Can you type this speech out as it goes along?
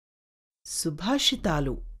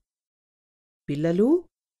సుభాషితాలు. పిల్లలు,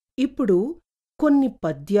 ఇప్పుడు కొన్ని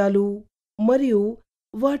పద్యాలు మరియు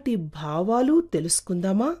వాటి భావాలు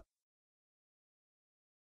తెలుసుకుందామా?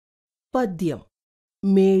 పద్యం.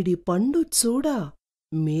 మేడి పండు చూడ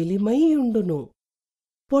మేలిమైయుండును,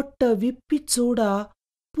 పొట్ట విప్పి చూడ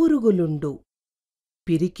పురుగులుండు,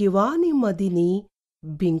 పిరికివాని మదిని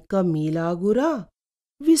బింక మీలాగురా,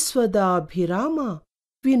 విశ్వదాభిరామ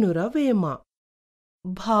వినురవేమ.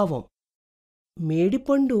 భావం.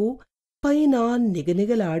 మేడిపండు పైన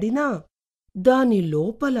నిగనిగలాడినా దాని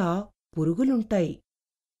లోపల పురుగులుంటాయి.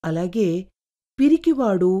 అలాగే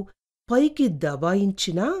పిరికివాడు పైకి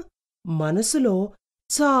దబాయించినా మనసులో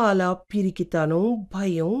చాలా పిరికితనం,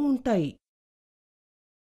 భయం ఉంటాయి.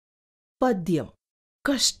 పద్యం.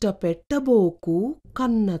 కష్టపెట్టబోకు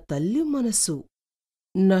కన్న తల్లి మనసు,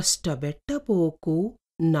 నష్టబెట్టబోకు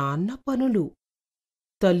నాన్న పనులు,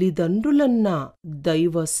 తల్లిదండ్రులన్న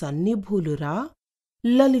దైవ సన్నిభులురా,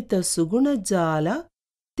 లలిత సుగుణజాల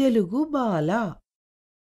తెలుగు బాల.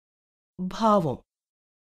 భావం.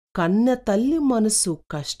 కన్న తల్లి మనసు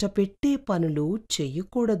కష్టపెట్టే పనులు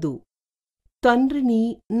చెయ్యకూడదు,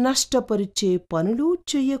 తండ్రిని నష్టపరిచే పనులు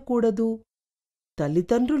చెయ్యకూడదు.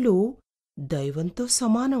 తల్లిదండ్రులు దైవంతో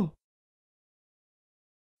సమానం.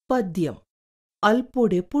 పద్యం.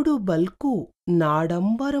 అల్పుడెప్పుడు బల్కు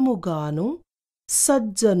నాడంబరముగాను,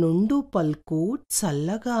 సజ్జనుండు పల్కు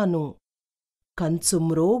చల్లగాను, కంచు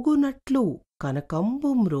మ్రోగునట్లు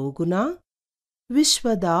కనకంబు మ్రోగున,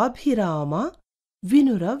 విశ్వదాభిరామ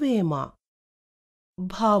వినురవేమ.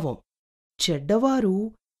 భావం.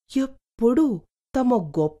 చెడ్డవారు ఎప్పుడూ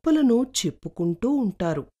తమ గొప్పలను చెప్పుకుంటూ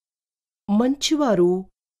ఉంటారు. మంచివారు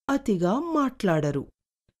అతిగా మాట్లాడరు.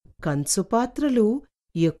 కంచుపాత్రలు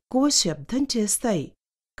ఎక్కువ శబ్దం చేస్తాయి,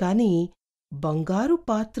 కాని బంగారు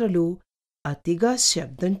పాత్రలు అతిగా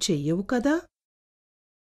శబ్దం చెయ్యవు కదా.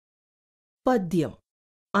 పద్యం.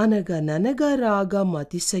 అనగననగ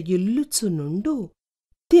రాగమతిశయిల్లుచునుండు,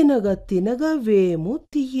 తినగ తినగ వేము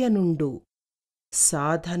తీయనుండు,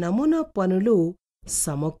 సాధనమున పనులు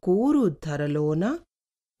సమకూరు ధరలోన,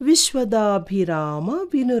 విశ్వదాభిరామ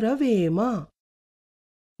వినురవేమ.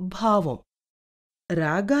 భావం.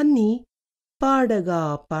 రాగాన్ని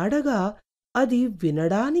పాడగా పాడగా అది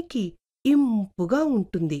వినడానికి ఇంపుగా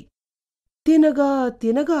ఉంటుంది. తినగా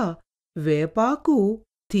తినగా వేపాకు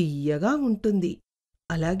తియ్యగా ఉంటుంది.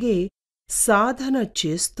 అలాగే సాధన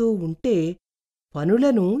చేస్తూ ఉంటే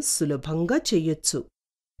పనులను సులభంగా చెయ్యొచ్చు.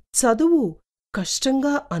 చదువు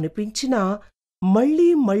కష్టంగా అనిపించినా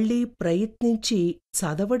మళ్ళీ మళ్ళీ ప్రయత్నించి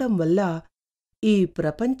చదవడం వల్ల ఈ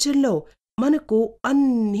ప్రపంచంలో మనకు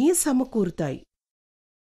అన్నీ సమకూరుతాయి.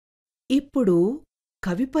 ఇప్పుడు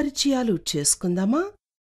కవి పరిచయాలు చేసుకుందామా?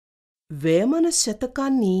 వేమన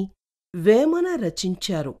శతకాన్ని వేమన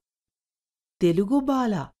రచించారు. తెలుగు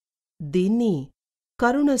బాల. దీన్ని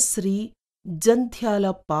కరుణశ్రీ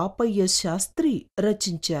జంధ్యాల పాపయ్య శాస్త్రి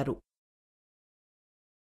రచించారు.